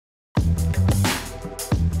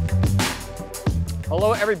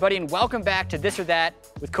Hello, everybody, and welcome back to This or That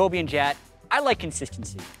with Kobe and Jatt. I like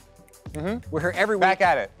consistency. We're here every week. Back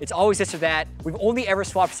at it. It's always this or that. We've only ever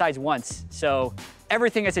swapped sides once, so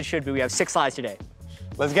everything as it should be. We have 6 slides today.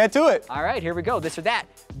 Let's get to it. All right, here we go. This or that.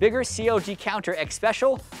 Bigger COG counter X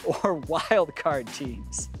special or wild card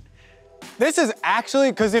teams? This is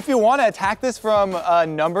actually, because if you want to attack this from a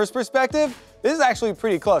numbers perspective, this is actually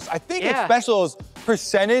pretty close. I think X Special's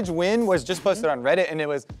percentage win was just posted on Reddit, and it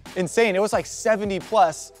was insane. It was like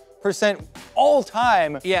 70+%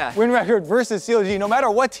 all-time win record versus COG, no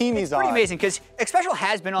matter what team he's on. It's pretty amazing, because X Special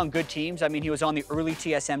has been on good teams. I mean, he was on the early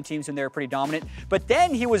TSM teams, and they were pretty dominant. But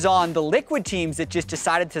then he was on the Liquid teams that just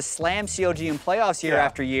decided to slam COG in playoffs year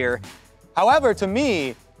after year. However, to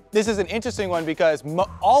me, this is an interesting one because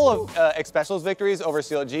all of X Special's victories over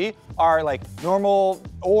CLG are like normal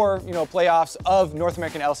or playoffs of North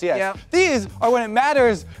American LCS. These are when it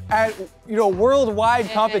matters at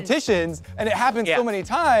worldwide competitions, and it happens so many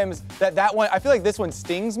times that one, I feel like this one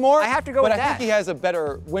stings more. I have to go with that. But I think he has a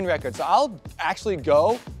better win record, so I'll actually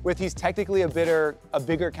go with he's technically a bigger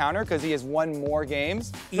counter because he has won more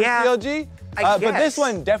games for CLG. But this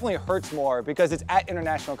one definitely hurts more because it's at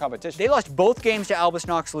international competition. They lost both games to Albus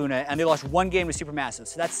Nox Luna, and they lost 1 game to Supermassive.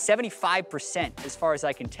 So that's 75% as far as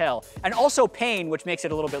I can tell. And also Pain, which makes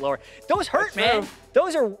it a little bit lower. Those hurt, man.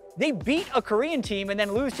 They beat a Korean team and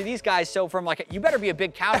then lose to these guys. So from you better be a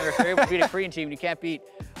big counter if you're able to beat a Korean team and you can't beat.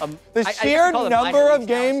 The sheer number of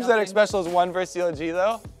games that X Special has won versus CLG,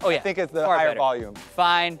 though, I think it's the higher volume.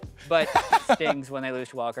 Fine, but it stings when they lose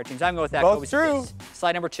to wildcard teams. I'm going with that. Both true.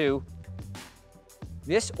 Slide number 2.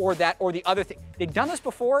 This or that or the other thing. They've done this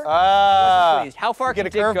before. How far can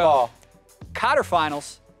Dig go?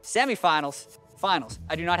 Quarterfinals, semifinals, finals.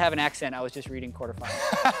 I do not have an accent. I was just reading quarterfinals.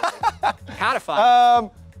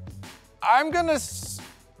 Quarterfinals. I'm gonna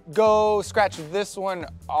go scratch this one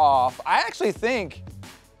off. I actually think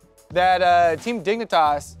that Team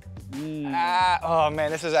Dignitas. Oh man,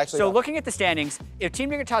 this is actually. So looking at the standings, if Team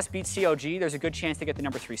Dignitas beats COG, there's a good chance they get the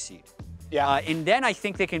number 3 seed. And then I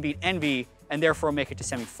think they can beat Envy and therefore make it to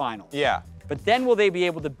semifinals. But then will they be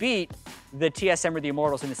able to beat the TSM or the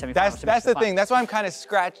Immortals in the semifinals? That's the thing. That's why I'm kind of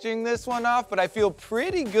scratching this one off, but I feel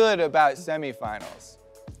pretty good about semifinals.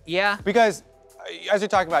 Because as you're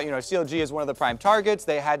talking about, CLG is one of the prime targets.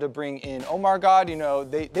 They had to bring in Omar God.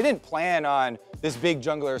 They didn't plan on this big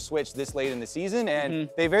jungler switch this late in the season, and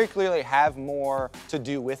they very clearly have more to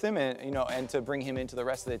do with him and and to bring him into the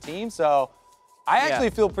rest of the team. So I actually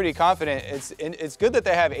feel pretty confident. It's good that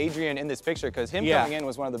they have Adrian in this picture because him coming in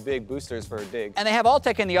was one of the big boosters for Dig. And they have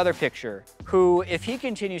Altec in the other picture, who, if he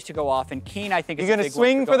continues to go off, and Keen, I think is a big one. You gonna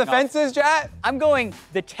swing for the fences, Jatt? I'm going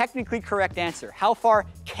the technically correct answer. How far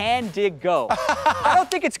can Dig go? I don't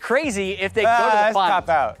think it's crazy if they go to the finals. Top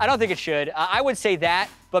out. I don't think it should. I would say that,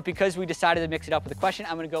 but because we decided to mix it up with a question,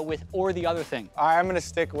 I'm gonna go with or the other thing. All right, I'm gonna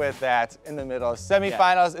stick with that in the middle.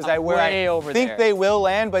 Semifinals is where I think they will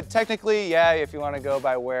land, but technically, if you want to go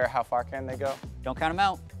by how far can they go? Don't count them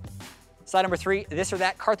out. Slide number 3, this or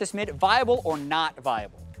that, Karthus mid, viable or not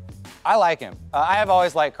viable? I like him. I have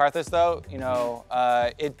always liked Karthus though.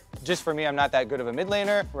 Just for me, I'm not that good of a mid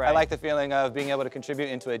laner. I like the feeling of being able to contribute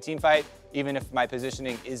into a team fight, even if my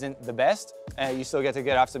positioning isn't the best. You still get to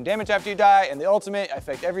get off some damage after you die, and the ultimate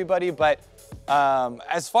affect everybody. But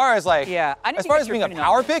as far as being a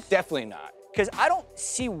power pick, definitely not. Because I don't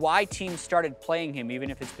see why teams started playing him, even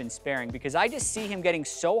if it's been sparing, because I just see him getting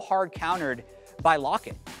so hard countered by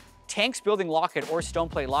Locket. Tanks building Locket or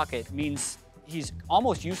Stoneplate Locket means he's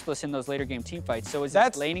almost useless in those later game team fights. So is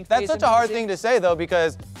that laning phase? That's such a hard thing to say though,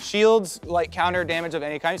 because shields counter damage of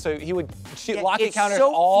any kind. So he would Locket counters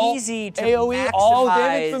all easy to AoE, all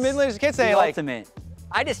damage from mid laners. You can't say ultimate.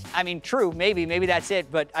 I mean, true, maybe that's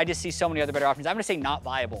it, but I just see so many other better options. I'm gonna say not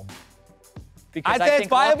viable. Because I'd say it's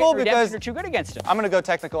viable because they're too good against him. I'm gonna go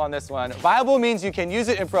technical on this one. Viable means you can use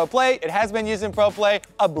it in pro play. It has been used in pro play.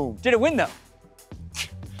 Boom. Did it win though?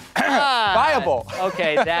 Viable.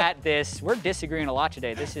 Okay, we're disagreeing a lot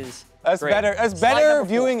today. This is great. That's better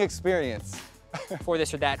viewing experience. For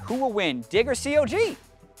this or that, who will win, Dig or COG?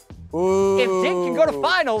 Ooh. If Dig can go to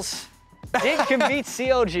finals, Dig can beat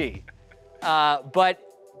COG. But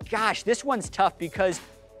gosh, this one's tough because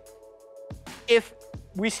if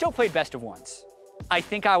we still played best of ones, I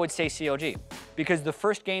think I would say COG because the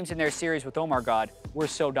first games in their series with Omar God were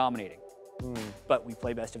so dominating. But we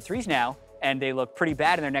play best of 3s now, and they look pretty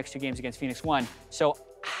bad in their next 2 games against Phoenix 1. So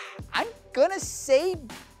I'm gonna say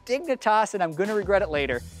Dignitas, and I'm gonna regret it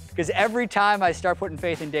later, because every time I start putting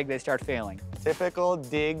faith in Dig, they start failing. Typical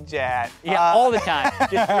Dig Jatt. Yeah, all the time.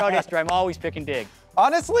 Just throughout history, I'm always picking Dig.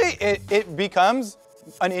 Honestly, it becomes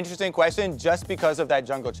an interesting question just because of that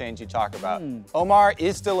jungle change you talk about. Omar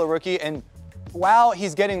is still a rookie, and while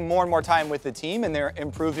he's getting more and more time with the team and they're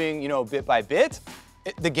improving, bit by bit,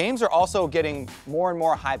 the games are also getting more and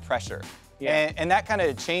more high pressure. Yeah. And that kind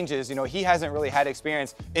of changes. He hasn't really had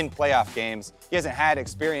experience in playoff games. He hasn't had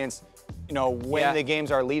experience, when the games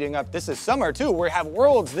are leading up. This is summer too. We have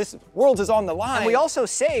Worlds. This Worlds is on the line. And we also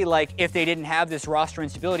say, like, if they didn't have this roster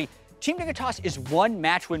instability, Team Dignitas is one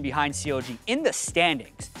match win behind CLG in the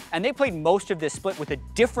standings. And they played most of this split with a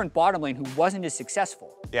different bottom lane who wasn't as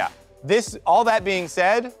successful. Yeah. All that being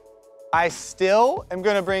said, I still am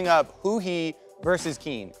going to bring up Huhi versus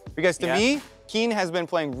Keen. Because to me, Keen has been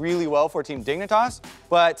playing really well for Team Dignitas,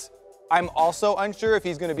 but I'm also unsure if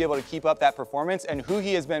he's going to be able to keep up that performance. And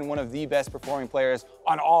Huhi has been one of the best performing players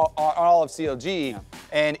on all of CLG. Yeah.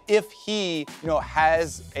 And if he,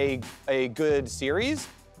 has a good series,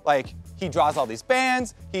 like he draws all these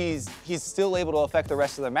bans, he's still able to affect the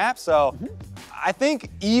rest of the map. So I think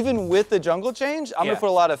even with the jungle change, I'm going to put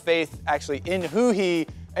a lot of faith actually in Huhi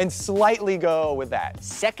and slightly go with that.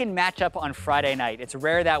 Second matchup on Friday night. It's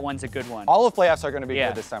rare that one's a good one. All of playoffs are going to be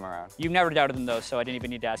good this time around. You've never doubted them though, so I didn't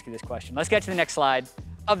even need to ask you this question. Let's get to the next slide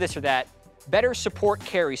of this or that. Better support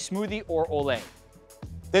carry, Smoothie or Ole?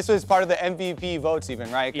 This was part of the MVP votes even,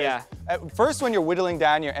 right? Yeah. At first, when you're whittling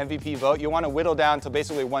down your MVP vote, you want to whittle down to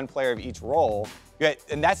basically one player of each role.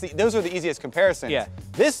 And those are the easiest comparisons. Yeah.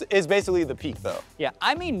 This is basically the peak though. Yeah,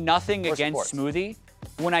 I mean nothing against Smoothie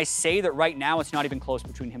when I say that right now it's not even close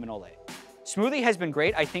between him and Ole. Smoothie has been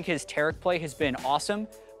great. I think his Taric play has been awesome,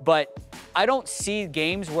 but I don't see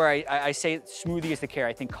games where I say Smoothie is the carry.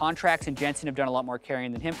 I think Contracts and Jensen have done a lot more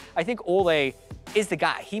carrying than him. I think Ole is the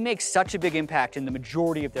guy. He makes such a big impact in the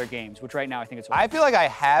majority of their games, which right now I think it's Ole. I feel like I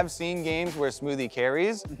have seen games where Smoothie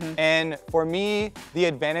carries, and for me, the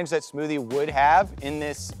advantage that Smoothie would have in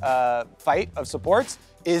this fight of supports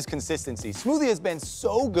is consistency. Smoothie has been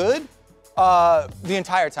so good the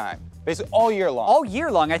entire time, basically all year long. All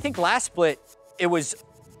year long. I think last split, it was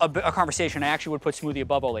a conversation. I actually would put Smoothie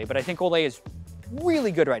above Ole, but I think Ole is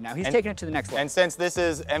really good right now. He's taking it to the next level. And since this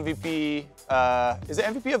is MVP, is it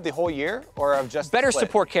MVP of the whole year or of just better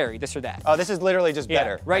support carry, this or that? Oh, this is literally just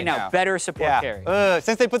better. Right now, better support carry.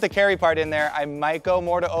 Since they put the carry part in there, I might go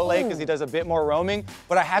more to Ole because he does a bit more roaming.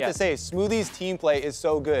 But I have to say, Smoothie's team play is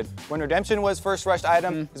so good. When Redemption was first rushed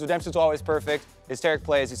item, his Redemption's always perfect. His Taric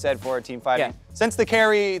play, as you said, for team fighting. Since the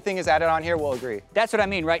carry thing is added on here, we'll agree. That's what I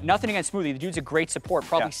mean, right? Nothing against Smoothie. The dude's a great support,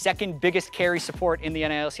 probably second biggest carry support in the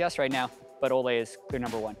NLCS right now. But Ole is clear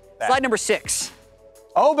number one. Slide number 6.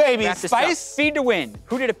 Oh, baby, Spice? Feed to win.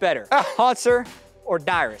 Who did it better, Haunter or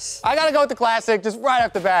Dyrus? I gotta go with the classic, just right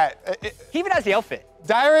off the bat. He even has the outfit.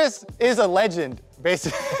 Dyrus is a legend,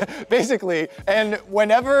 basically. And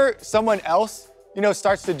whenever someone else,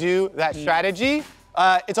 starts to do that strategy,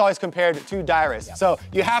 it's always compared to Dyrus. So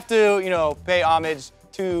you have to, pay homage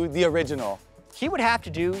to the original. He would have to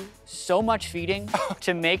do so much feeding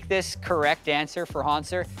to make this correct answer for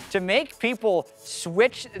Haunter, to make people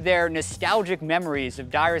switch their nostalgic memories of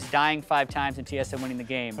Dyrus dying 5 times and TSM winning the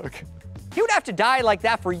game. Okay. He would have to die like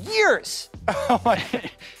that for years. Oh my God.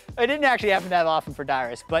 It didn't actually happen that often for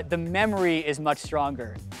Dyrus, but the memory is much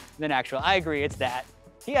stronger than actual. I agree, it's that.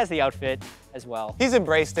 He has the outfit as well. He's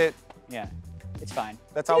embraced it. Yeah, it's fine.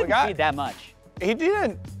 That's all we got. He didn't feed that much. He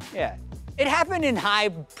didn't. Yeah. It happened in high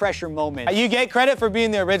pressure moments. You get credit for being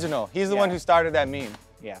the original. He's the one who started that meme.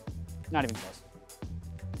 Yeah, not even close.